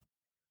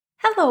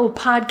Hello,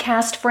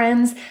 podcast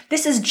friends.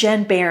 This is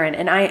Jen Barron,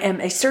 and I am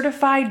a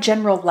certified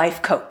general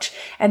life coach.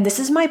 And this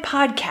is my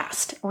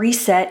podcast,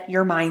 Reset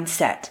Your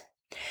Mindset.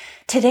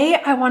 Today,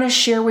 I want to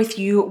share with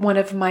you one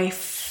of my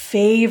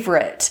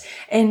favorite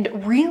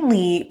and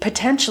really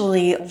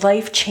potentially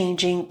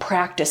life-changing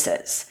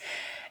practices.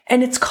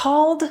 And it's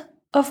called,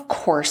 Of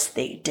Course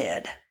They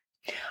Did.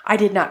 I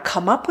did not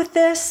come up with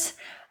this.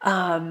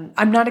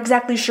 I'm not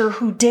exactly sure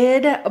who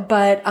did,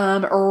 but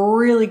I'm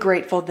really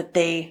grateful that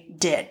they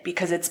did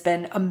because it's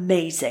been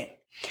amazing.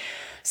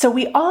 So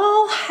we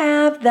all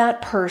have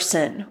that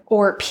person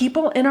or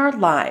people in our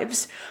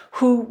lives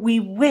who we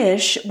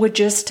wish would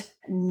just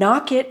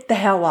knock it the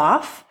hell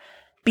off,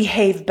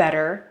 behave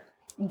better,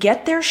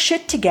 get their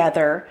shit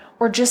together,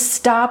 or just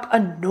stop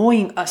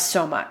annoying us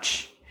so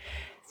much.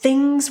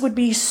 Things would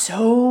be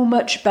so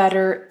much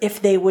better if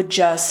they would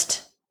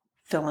just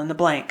fill in the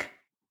blank.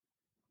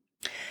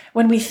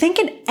 When we think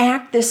and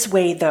act this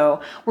way, though,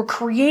 we're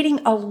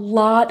creating a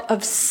lot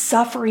of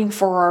suffering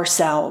for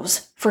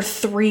ourselves for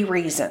three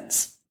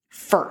reasons.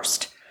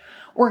 First,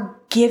 we're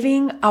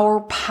giving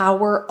our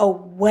power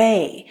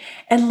away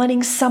and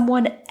letting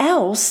someone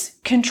else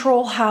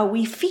control how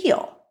we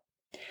feel.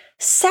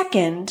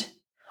 Second,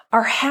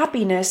 our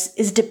happiness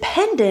is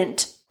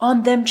dependent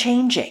on them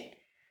changing.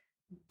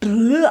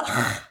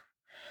 Blah.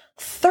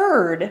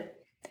 Third,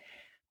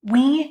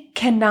 we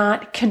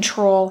cannot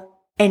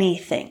control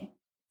anything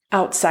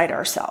outside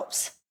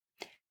ourselves.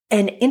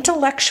 And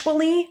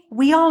intellectually,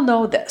 we all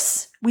know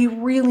this. We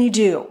really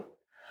do.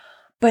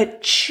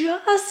 But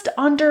just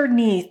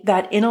underneath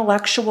that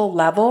intellectual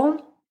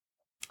level,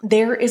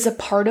 there is a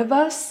part of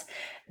us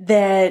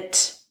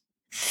that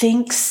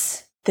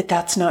thinks that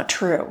that's not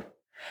true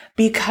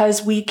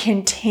because we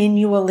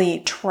continually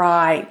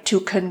try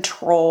to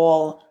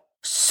control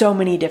so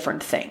many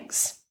different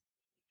things.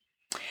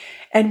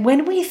 And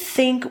when we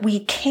think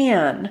we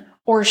can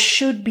or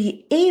should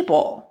be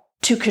able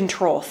to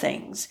control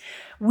things,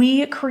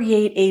 we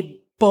create a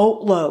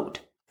boatload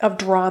of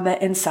drama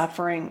and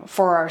suffering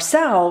for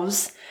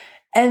ourselves,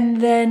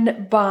 and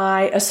then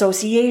by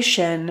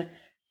association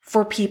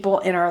for people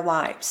in our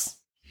lives.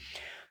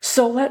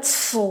 So let's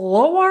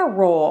slow our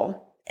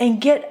roll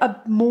and get a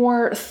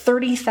more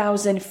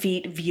 30,000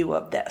 feet view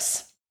of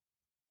this.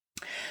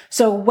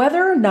 So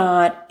whether or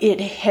not it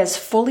has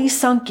fully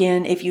sunk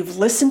in, if you've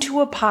listened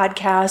to a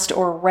podcast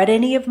or read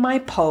any of my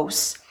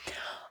posts,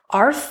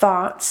 our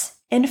thoughts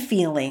and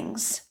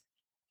feelings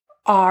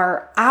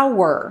are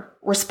our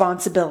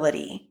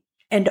responsibility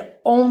and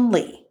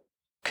only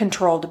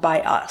controlled by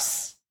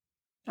us.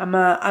 I'm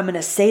going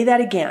to say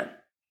that again.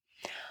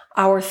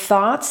 Our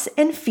thoughts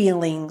and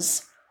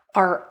feelings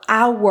are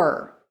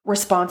our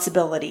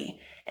responsibility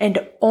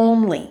and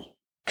only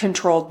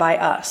controlled by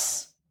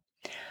us,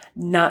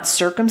 not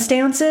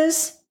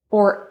circumstances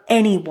or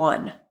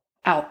anyone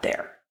out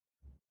there.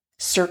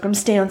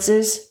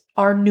 Circumstances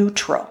are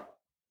neutral.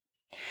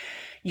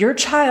 Your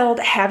child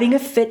having a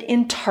fit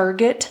in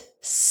Target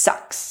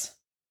sucks,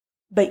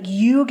 but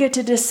you get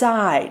to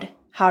decide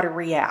how to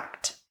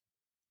react.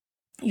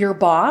 Your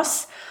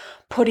boss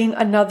putting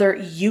another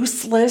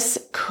useless,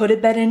 could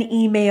have been an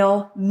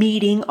email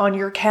meeting on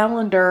your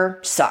calendar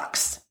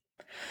sucks,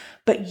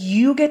 but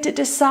you get to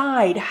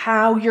decide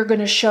how you're going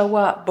to show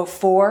up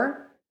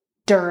before,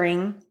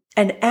 during,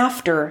 and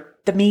after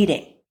the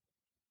meeting.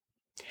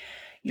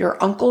 Your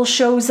uncle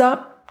shows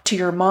up to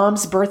your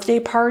mom's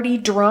birthday party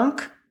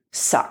drunk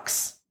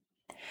sucks.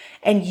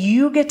 And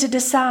you get to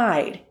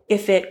decide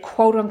if it,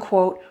 quote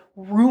unquote,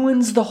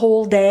 ruins the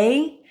whole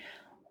day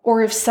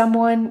or if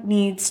someone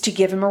needs to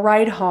give him a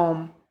ride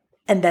home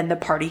and then the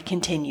party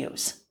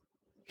continues.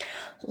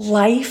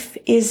 Life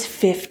is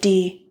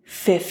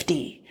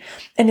 50-50,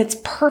 and it's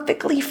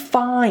perfectly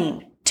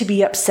fine to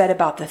be upset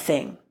about the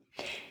thing.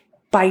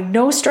 By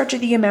no stretch of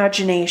the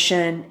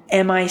imagination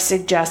am I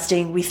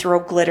suggesting we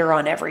throw glitter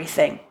on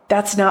everything.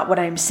 That's not what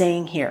I'm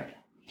saying here.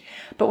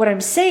 But what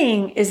I'm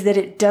saying is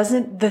that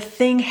the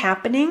thing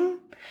happening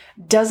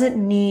doesn't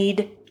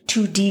need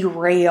to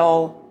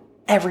derail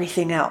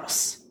everything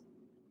else.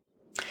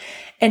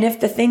 And if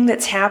the thing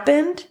that's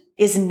happened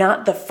is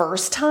not the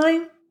first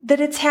time that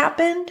it's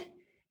happened,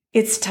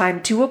 it's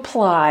time to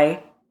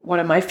apply one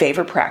of my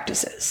favorite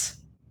practices.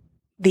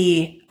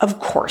 Of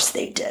course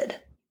they did.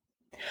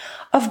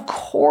 Of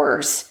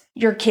course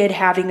your kid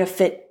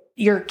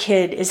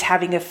is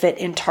having a fit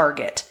in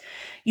Target.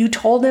 You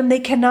told them they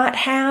cannot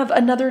have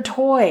another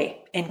toy,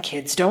 and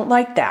kids don't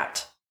like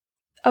that.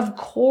 Of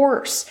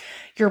course,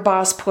 your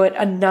boss put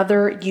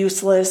another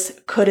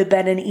useless, could have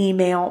been an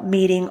email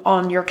meeting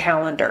on your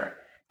calendar.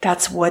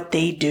 That's what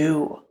they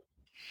do.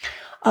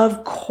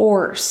 Of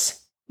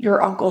course,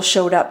 your uncle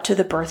showed up to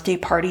the birthday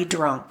party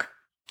drunk.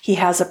 He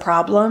has a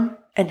problem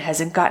and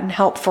hasn't gotten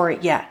help for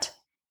it yet.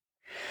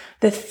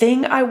 The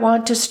thing I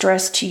want to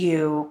stress to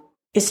you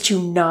is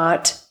to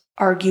not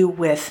argue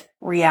with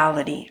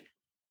reality.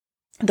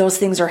 Those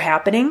things are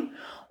happening,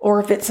 or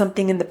if it's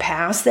something in the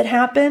past that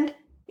happened,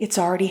 it's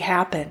already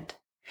happened.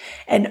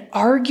 And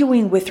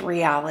arguing with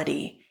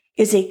reality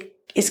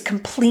is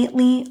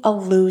completely a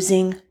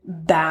losing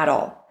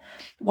battle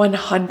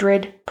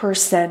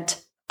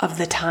 100% of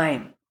the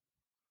time.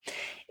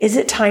 Is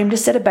it time to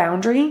set a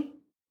boundary?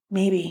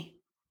 Maybe.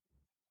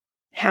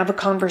 Have a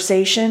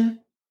conversation?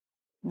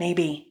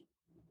 Maybe.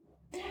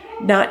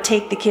 Not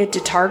take the kid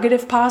to Target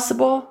if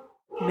possible?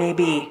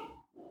 Maybe.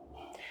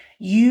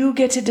 You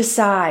get to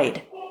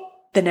decide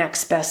the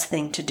next best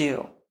thing to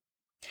do.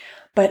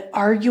 But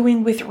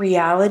arguing with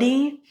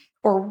reality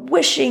or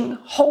wishing,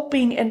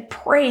 hoping, and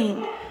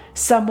praying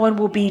someone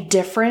will be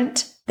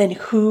different than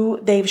who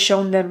they've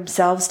shown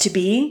themselves to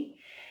be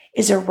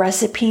is a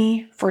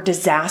recipe for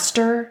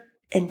disaster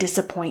and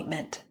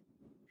disappointment.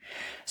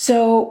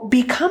 So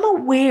become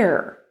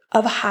aware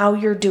of how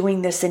you're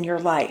doing this in your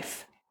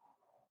life.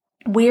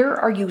 Where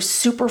are you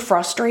super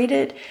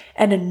frustrated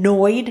and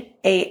annoyed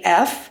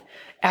AF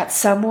at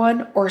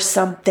someone or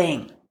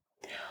something?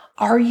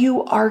 Are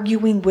you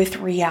arguing with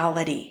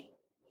reality?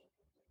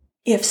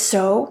 If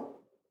so,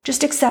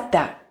 just accept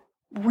that.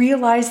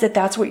 Realize that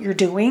that's what you're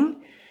doing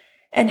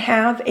and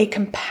have a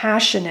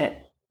compassionate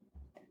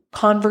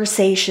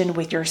conversation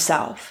with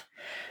yourself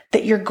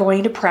that you're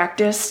going to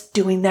practice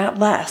doing that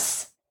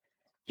less.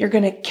 You're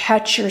going to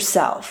catch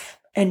yourself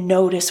and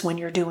notice when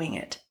you're doing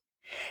it.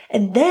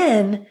 And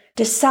then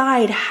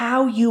decide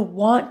how you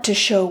want to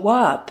show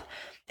up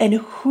and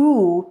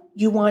who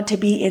you want to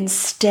be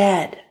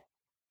instead.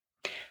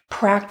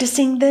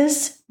 Practicing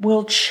this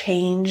will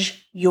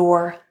change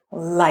your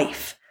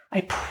life.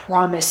 I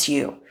promise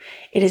you,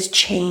 it has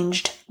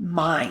changed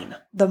mine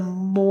the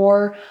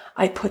more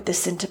I put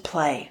this into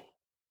play.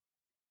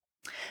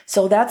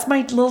 So that's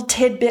my little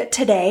tidbit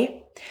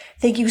today.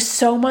 Thank you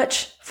so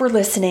much for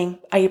listening.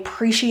 I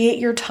appreciate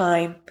your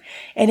time.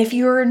 And if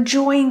you're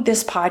enjoying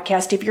this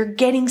podcast, if you're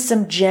getting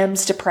some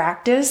gems to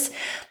practice,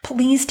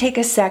 please take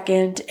a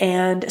second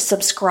and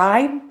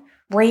subscribe,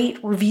 rate,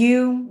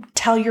 review,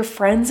 tell your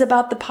friends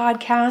about the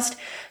podcast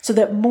so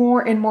that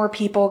more and more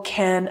people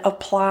can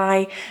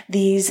apply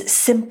these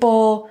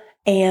simple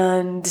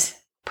and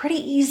pretty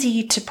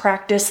easy to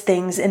practice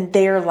things in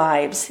their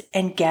lives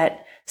and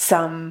get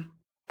some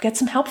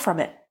help from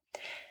it.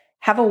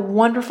 Have a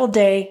wonderful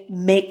day.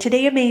 Make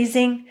today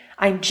amazing.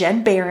 I'm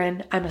Jen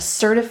Barron. I'm a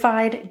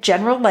certified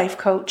general life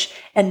coach,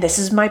 and this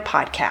is my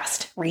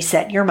podcast,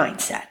 Reset Your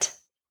Mindset.